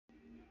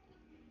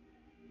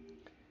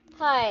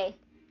Hi,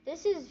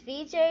 this is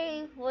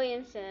VJ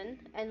Williamson,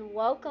 and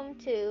welcome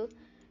to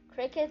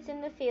Crickets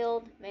in the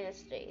Field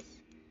Ministries.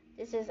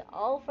 This is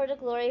all for the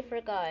glory for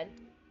God.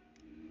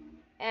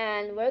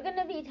 And we're going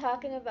to be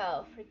talking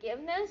about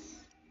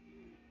forgiveness,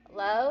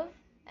 love,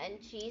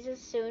 and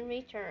Jesus' soon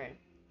return.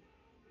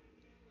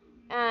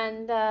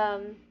 And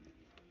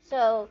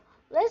so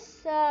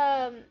let's,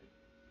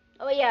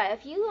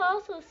 if you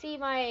also see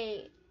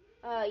my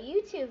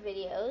YouTube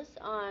videos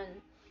on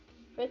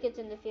Crickets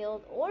in the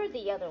Field or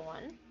the other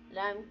one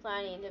that I'm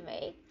planning to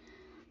make,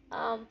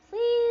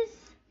 please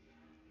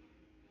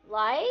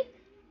like,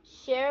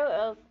 share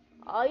with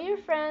all your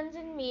friends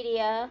and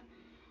media,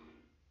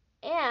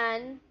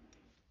 and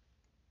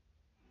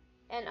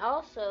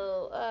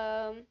also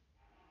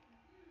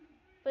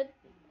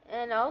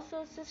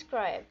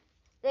subscribe.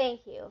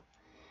 Thank you.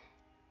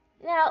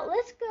 Now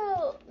let's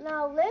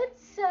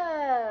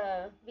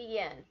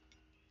begin.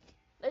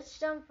 Let's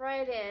jump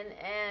right in,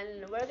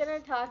 and we're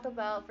gonna talk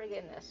about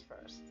forgiveness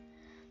first.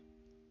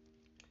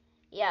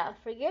 Yeah,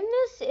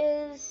 forgiveness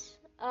is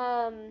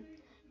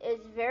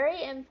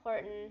very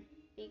important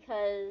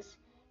because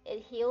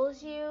it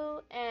heals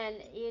you, and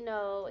you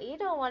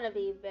don't want to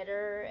be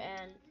bitter,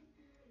 and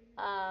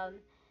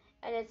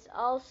it's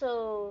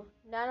also,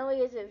 not only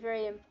is it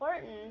very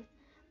important,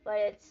 but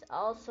it's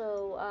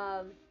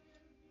also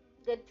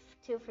good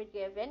to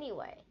forgive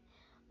anyway.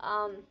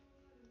 Um,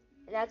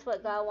 that's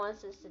what God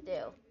wants us to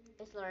do,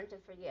 is learn to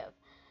forgive.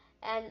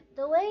 And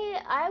the way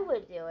I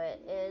would do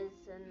it is,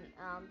 and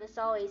this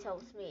always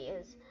helps me,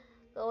 is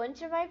go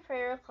into my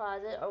prayer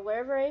closet or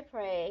wherever I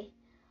pray,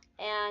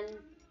 and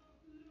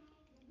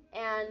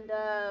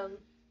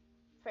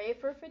pray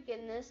for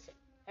forgiveness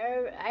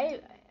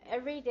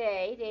every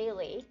day,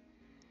 daily,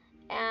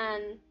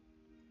 and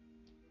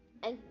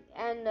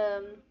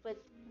with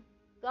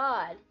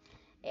God,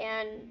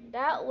 and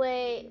that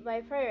way, by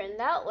prayer, and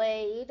that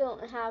way you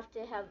don't have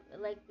to have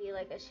be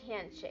like a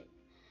handshake,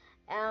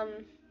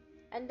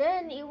 and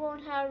then you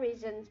won't have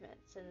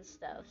resentments and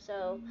stuff.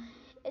 So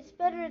it's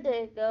better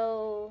to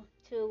go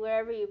to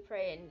wherever you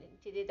pray and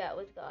to do that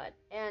with God.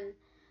 And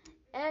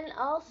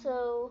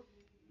also,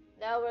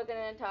 now we're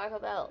gonna talk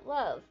about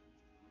love.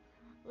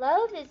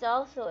 Love is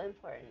also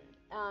important.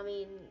 I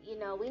mean,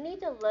 we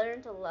need to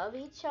learn to love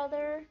each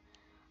other.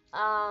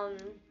 Um,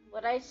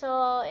 what I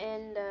saw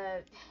in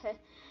the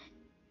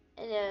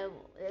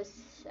this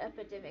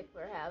epidemic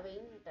we're having,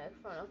 the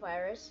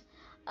coronavirus,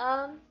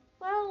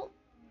 well,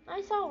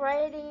 I saw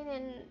rioting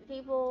and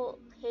people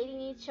hating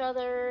each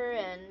other,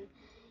 and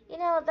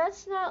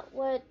that's not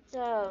what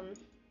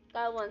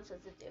God wants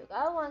us to do.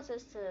 God wants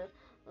us to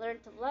learn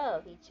to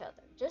love each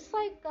other, just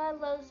like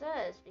God loves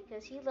us,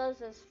 because He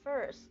loves us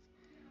first.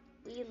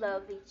 We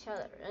love each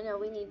other. I know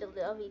we need to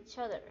love each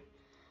other.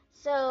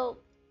 So,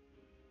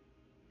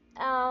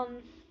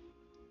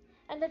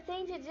 and the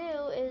thing to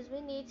do is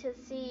we need to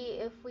see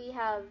if we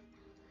have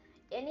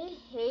any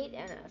hate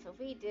in us. If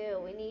we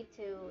do, we need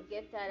to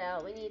get that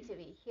out. We need to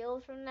be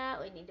healed from that.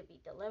 We need to be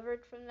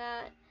delivered from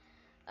that.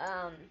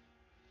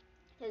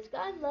 Because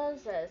God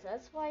loves us.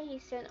 That's why He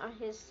sent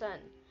His Son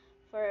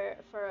for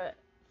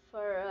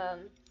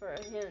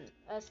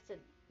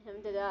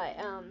him to die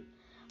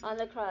on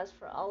the cross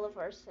for all of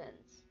our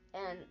sins.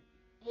 And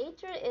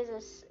hatred is a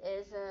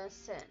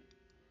sin.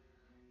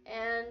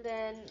 And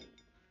then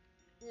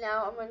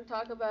now I'm going to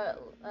talk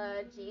about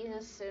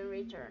Jesus'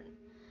 return.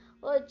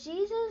 Well,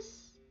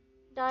 Jesus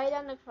died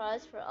on the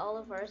cross for all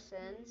of our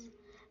sins,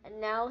 and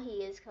now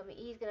He is coming.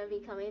 He's going to be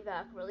coming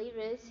back really,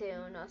 really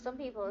soon. Now, some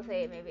people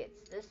say maybe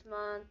it's this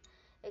month.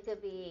 It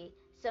could be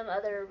some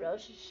other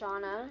Rosh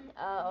Hashanah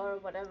or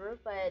whatever,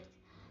 but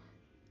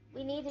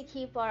we need to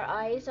keep our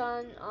eyes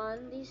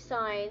on these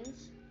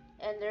signs,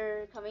 and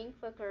they're coming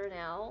quicker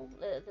now.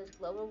 This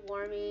global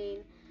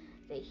warming,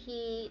 the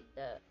heat,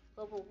 the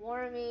global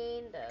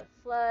warming, the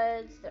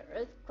floods, the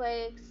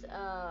earthquakes,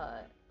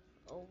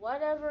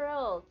 whatever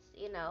else,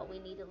 we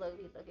need to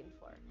be looking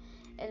for.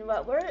 And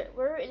what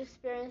we're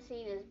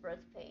experiencing is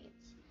birth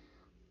pains,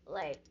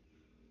 like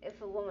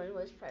if a woman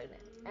was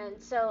pregnant.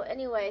 And so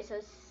anyway,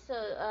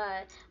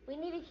 we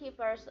need to keep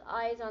our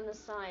eyes on the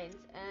signs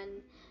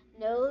and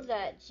know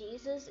that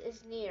Jesus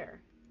is near,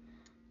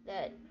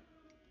 that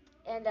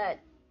and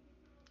that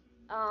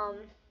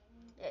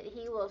that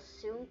He will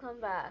soon come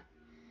back.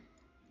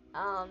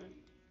 I'd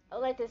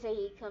like to say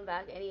He'd come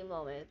back any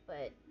moment,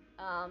 but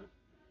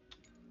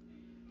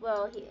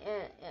well,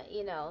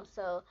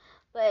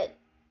 but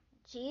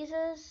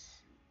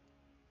Jesus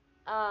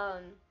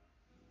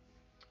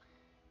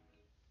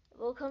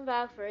will come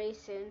back very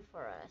soon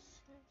for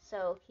us.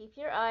 So keep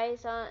your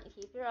eyes on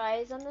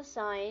the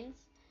signs.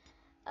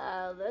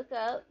 Look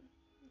up,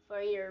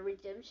 for your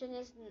redemption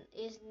is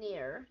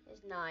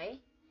nigh,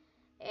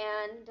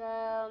 and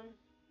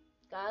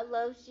God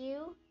loves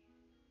you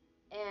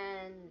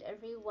and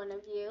every one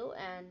of you,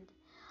 and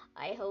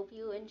I hope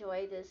you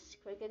enjoy this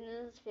Cricket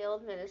in the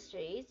Field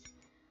Ministries.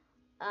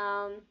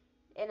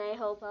 And I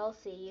hope I'll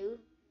see you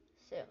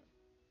soon.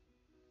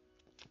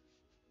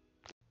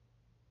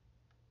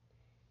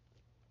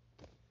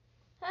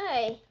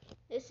 Hi,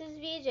 this this is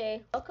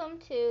VJ. Welcome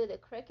to the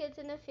Crickets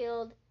in the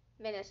Field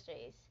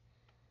Ministries.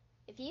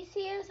 If you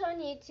see us on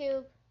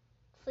YouTube,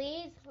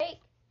 please like,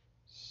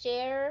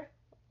 share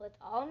with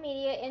all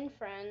media and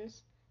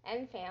friends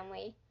and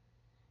family,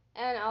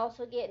 and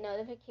also get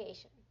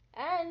notification.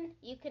 And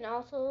you can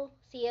also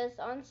see us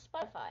on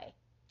Spotify.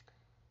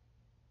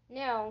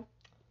 Now,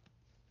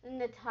 and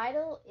the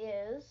title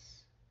is,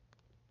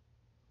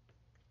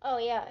 oh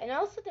yeah, and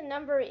also the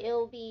number,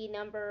 it'll be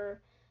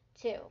number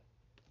 2.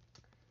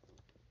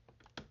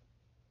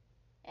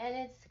 And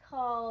it's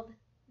called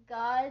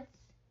God's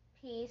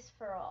Peace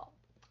for All.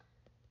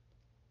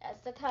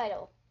 That's the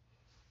title.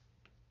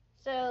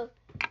 So,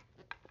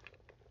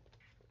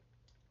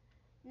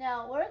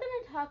 now we're going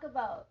to talk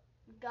about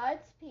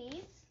God's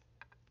peace,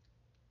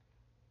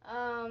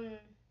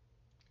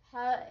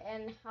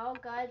 how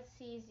God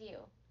sees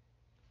you.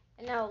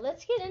 And now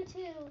let's get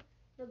into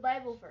the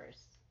Bible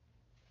verse.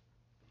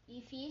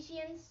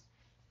 Ephesians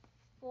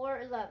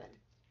 4:11.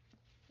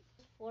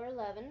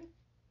 4:11.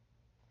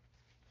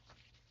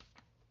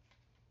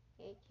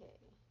 Okay.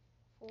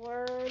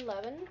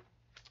 4:11.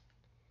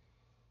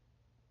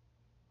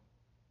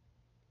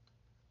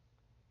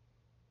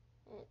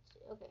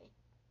 Okay.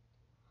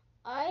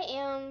 I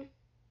am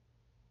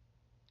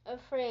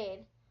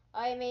afraid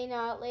I may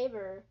not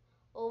labor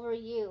over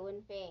you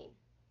in vain.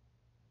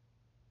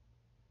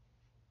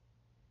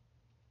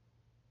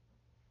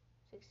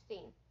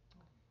 16.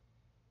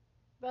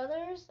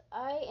 Brothers,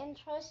 I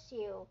entrust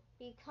you,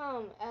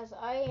 become as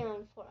I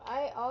am, for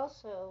I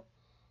also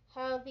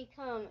have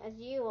become as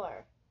you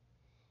are.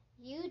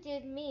 You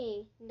did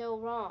me no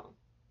wrong.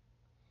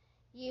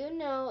 You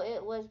know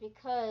it was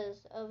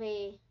because of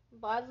a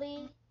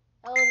bodily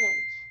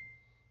element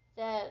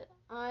that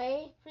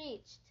I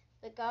preached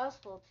the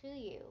gospel to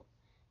you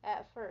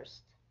at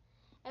first.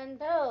 And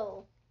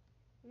though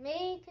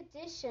many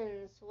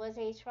conditions was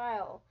a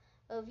trial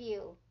of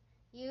you,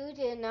 you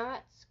did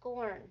not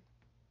scorn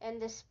and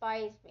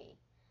despise me,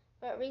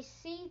 but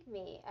received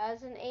me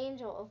as an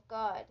angel of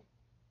God,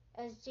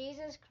 as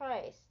Jesus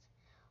Christ.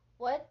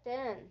 What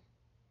then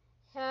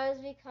has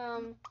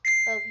become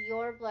of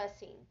your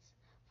blessings?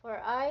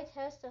 For I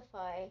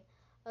testify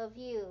of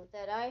you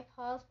that if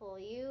possible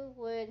you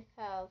would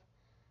have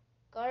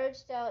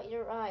gouged out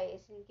your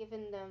eyes and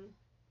given them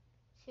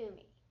to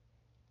me.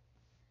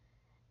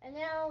 And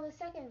now the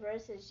second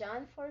verse is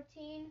John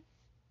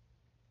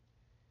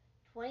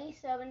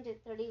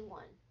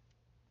 14:27-31.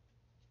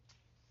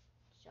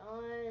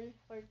 John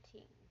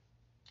 14.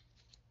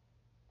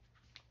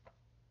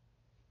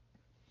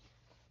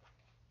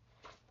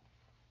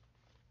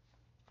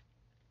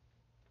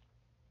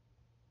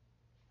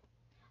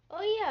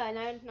 Oh yeah,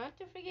 and not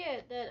to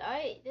forget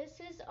that this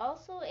is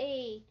also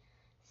a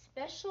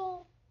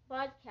special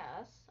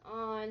podcast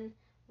on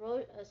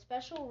a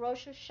special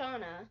Rosh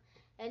Hashanah,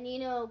 and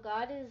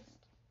God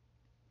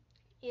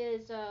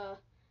is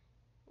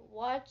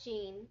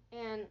watching,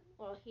 and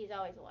well, He's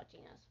always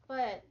watching us,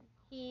 but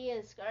He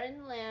is guarding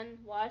the land,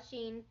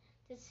 watching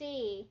to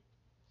see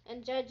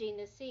and judging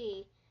to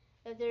see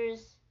if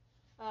there's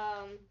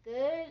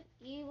good,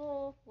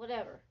 evil,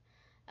 whatever.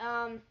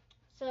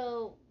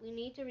 So we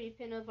need to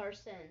repent of our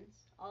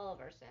sins, all of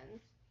our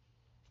sins.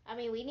 I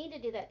mean, we need to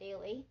do that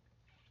daily.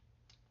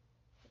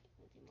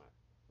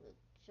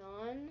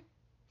 John.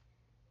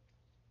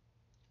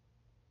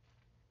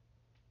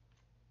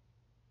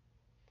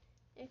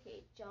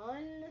 Okay,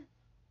 John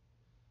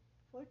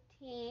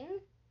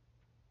 14.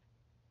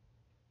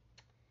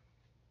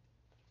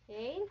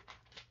 Okay.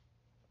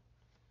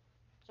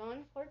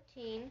 John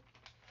 14.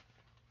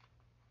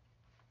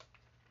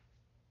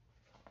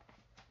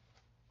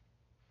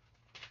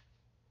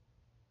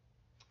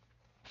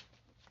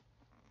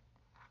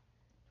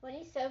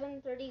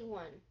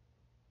 27:31.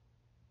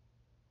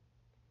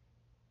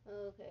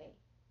 Okay.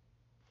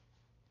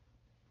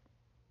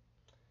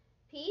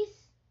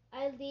 Peace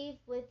I leave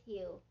with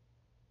you.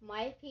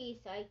 My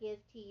peace I give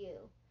to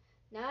you.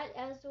 Not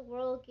as the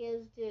world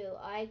gives do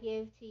I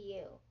give to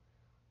you.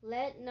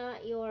 Let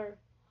not your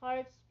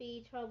hearts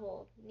be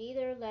troubled,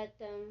 neither let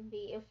them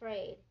be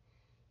afraid.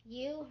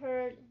 You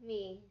heard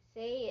me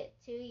say it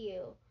to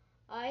you.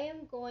 I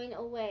am going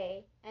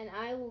away, and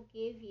I will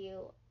give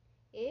you.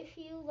 If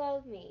you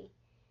love me,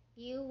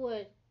 you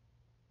would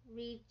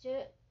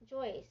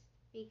rejoice,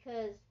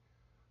 because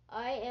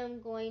I am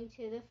going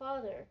to the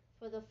Father,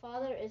 for the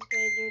Father is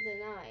greater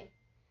than I.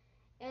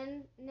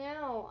 And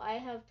now I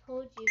have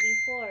told you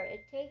before,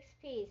 it takes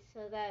peace,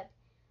 so that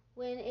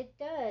when it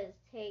does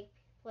take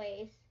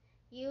place,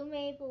 you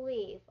may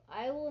believe.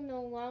 I will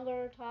no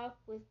longer talk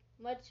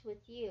much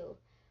with you,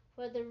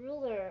 for the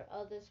ruler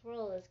of this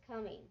world is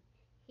coming.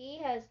 He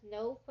has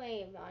no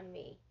claim on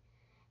me,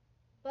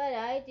 but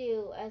I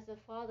do as the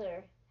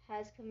Father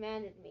has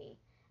commanded me,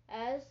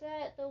 as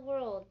that the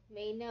world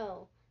may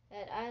know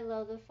that I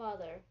love the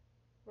Father.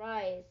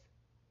 Rise,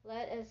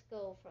 let us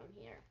go from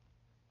here.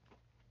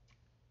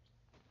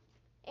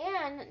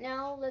 And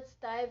now let's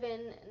dive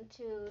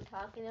into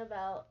talking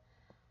about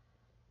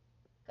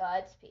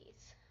God's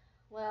peace.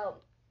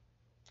 Well,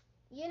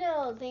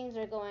 things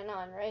are going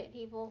on, right,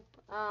 people?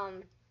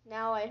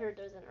 Now I heard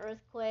there's an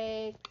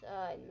earthquake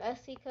in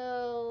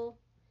Mexico.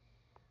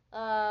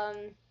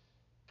 Um,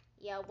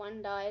 yeah,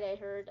 one died. I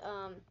heard,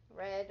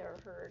 read or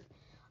heard.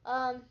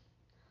 Um,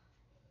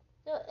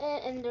 so,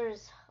 and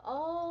there's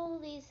all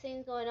these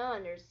things going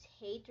on. There's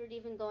hatred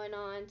even going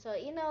on. So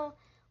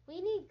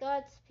we need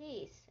God's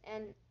peace,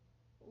 and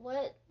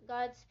what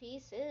God's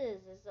peace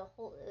is the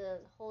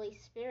Holy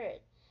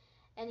Spirit,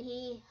 and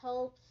He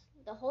helps.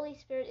 The Holy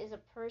Spirit is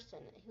a person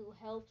who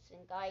helps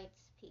and guides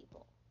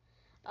people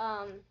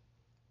um,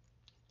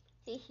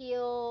 to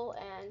heal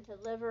and to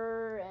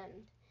deliver and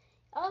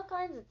all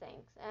kinds of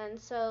things. And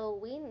so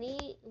we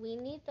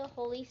need the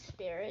Holy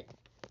Spirit,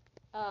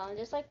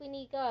 just like we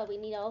need God. We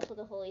need also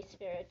the Holy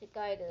Spirit to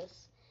guide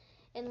us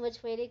in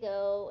which way to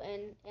go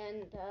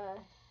and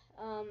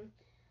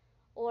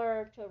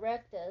or to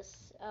direct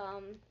us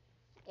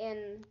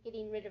in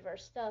getting rid of our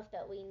stuff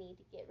that we need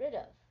to get rid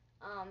of.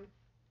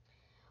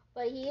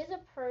 But He is a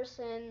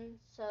person,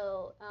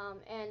 so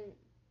and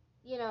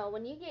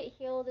when you get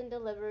healed and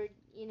delivered,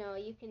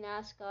 you can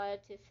ask God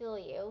to fill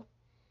you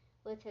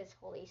with His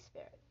Holy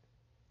Spirit.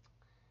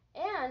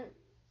 And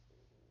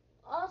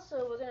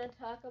also, we're going to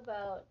talk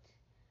about,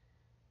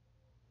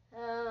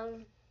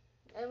 and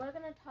we're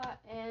going to talk,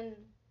 and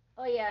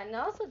oh yeah, and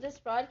also this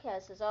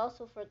broadcast is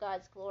also for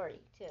God's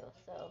glory too.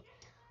 So,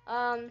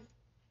 I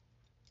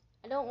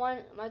don't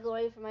want my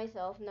glory for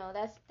myself. No,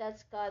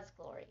 that's God's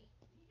glory,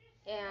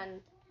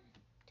 and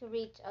to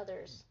reach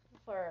others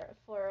for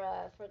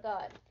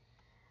God.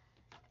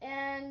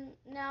 And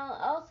now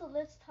also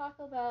let's talk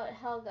about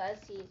how God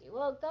sees you.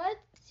 Well, God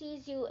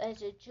sees you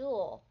as a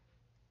jewel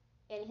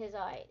in His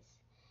eyes.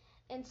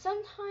 And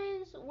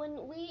sometimes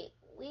when we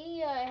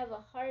have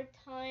a hard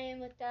time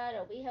with that,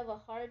 or we have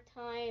a hard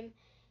time,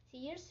 see,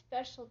 you're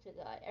special to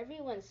God.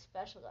 Everyone's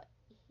special to God.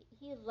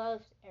 He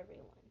loves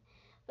everyone.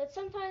 But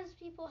sometimes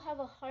people have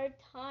a hard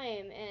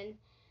time and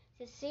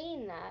to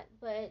seeing that,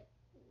 but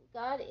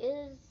God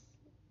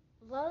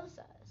loves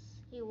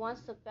us. He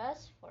wants the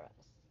best for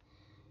us.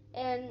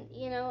 And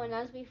and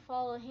as we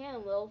follow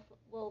Him,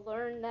 we'll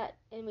learn that,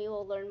 and we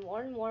will learn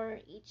more and more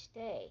each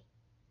day.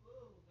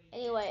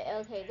 Anyway,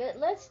 okay,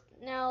 let's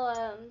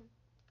now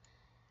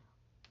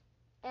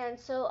and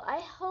so I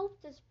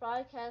hope this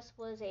broadcast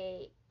was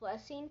a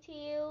blessing to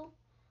you.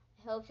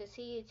 I hope to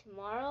see you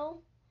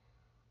tomorrow.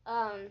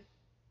 Um,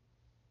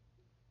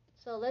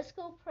 so let's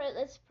go pray.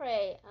 Let's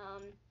pray.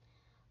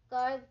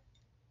 God,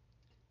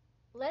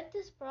 let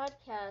this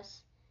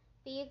broadcast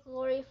be a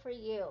glory for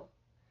you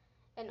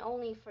and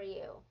only for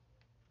you.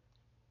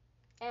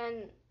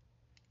 And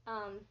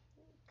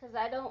because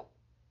I don't,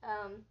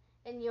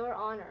 in your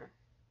honor.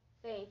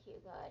 Thank you,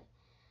 God.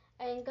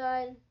 And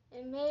God,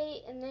 and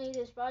may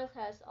this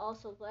broadcast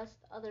also bless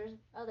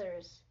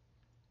others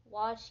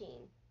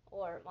watching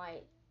or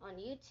on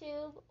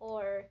YouTube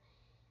or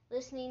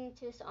listening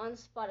to us on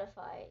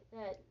Spotify,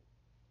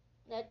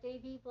 that they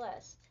be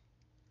blessed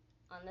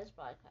on this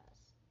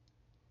broadcast.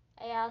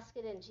 I ask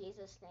it in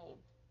Jesus' name.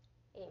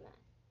 Amen.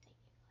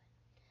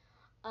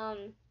 Thank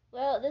you, God.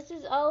 Well, this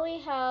is all we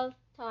have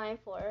time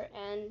for,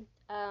 and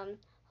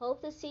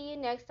hope to see you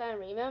next time.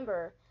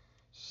 Remember,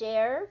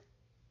 share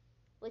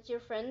with your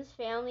friends,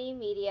 family,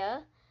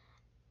 media,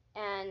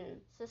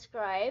 and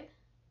subscribe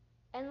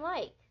and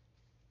like.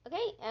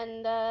 Okay,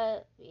 and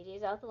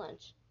VJ's out to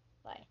lunch.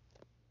 Bye.